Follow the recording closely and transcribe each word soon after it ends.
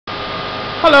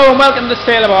Hello and welcome to the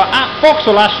sale of our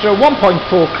Vauxhall Astra 1.4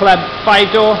 Club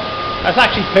 5-door. That's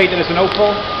actually plated as an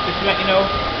Opal, just to let you know.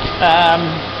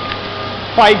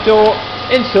 5-door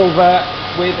in silver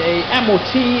with a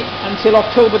MOT until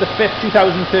October the 5th,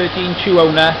 2013, true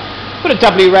owner. Put a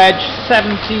W reg,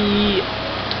 70,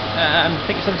 I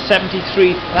think it's on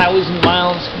 73,000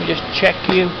 miles. Let me just check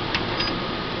for you.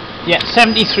 Yeah,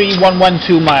 73,112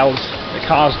 miles the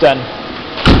car's done.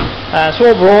 So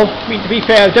overall, I mean, to be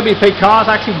fair, W plate car is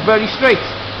actually very straight.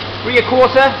 Rear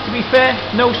quarter, to be fair,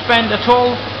 no spend at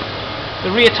all.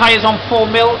 The rear tyre's on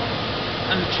 4mm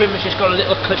and the trim has just got a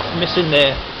little clip missing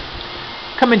there.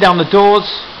 Coming down the doors,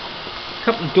 a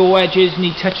couple of door edges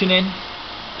need touching in.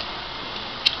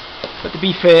 But to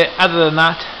be fair, other than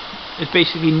that, there's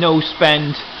basically no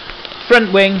spend.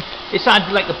 Front wing, it's had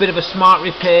like a bit of a smart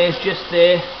repair just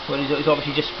there. Well, he's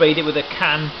obviously just sprayed it with a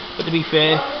can, but to be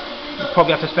fair, you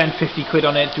probably have to spend 50 quid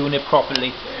on it doing it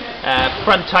properly.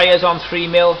 Front tyres on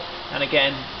 3mm, and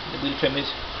again the wheel trim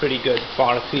is pretty good,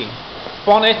 bar clean.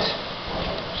 Bonnet,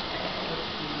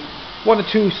 one or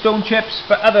two stone chips,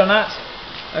 but other than that,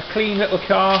 a clean little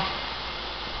car.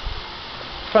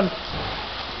 Front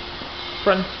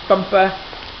bumper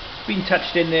been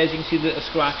touched in there, as you can see the little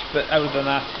scratch, but other than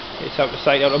that it's out of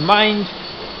sight, out of mind.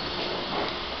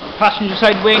 Passenger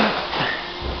side wing,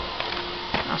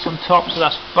 that's on top, so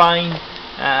that's fine.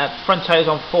 Front tyres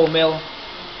on 4mm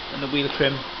and the wheel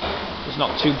trim is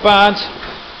not too bad.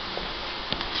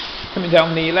 Coming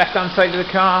down the left hand side of the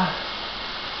car,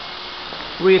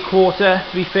 rear quarter,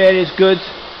 to be fair, is good,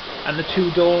 and the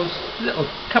two doors, little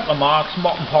couple of marks,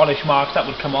 mop and polish marks, that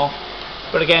would come off,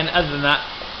 but again, other than that,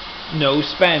 no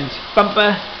spend.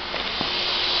 Bumper,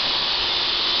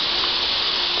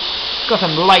 got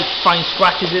some light fine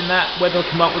scratches in that, whether it'll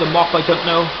come out with a mop I don't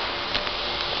know.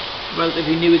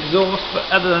 Relatively new exhaust, but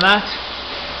other than that,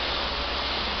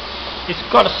 it's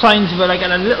got signs of like a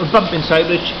little bump inside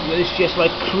which is just like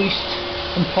creased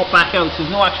and pop back out, so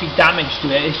there's no actually damage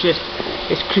to it,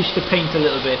 it's creased the paint a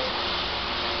little bit.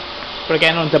 But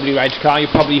again, on a W reg car you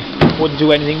probably wouldn't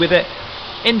do anything with it.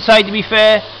 Inside, to be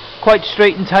fair, quite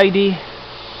straight and tidy.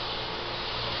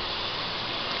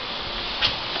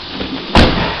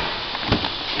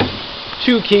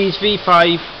 Two keys,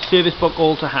 V5, service book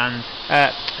all to hand,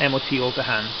 MOT all to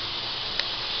hand.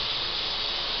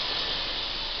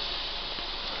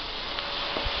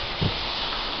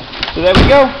 So there we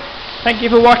go. Thank you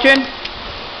for watching.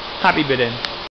 Happy bidding.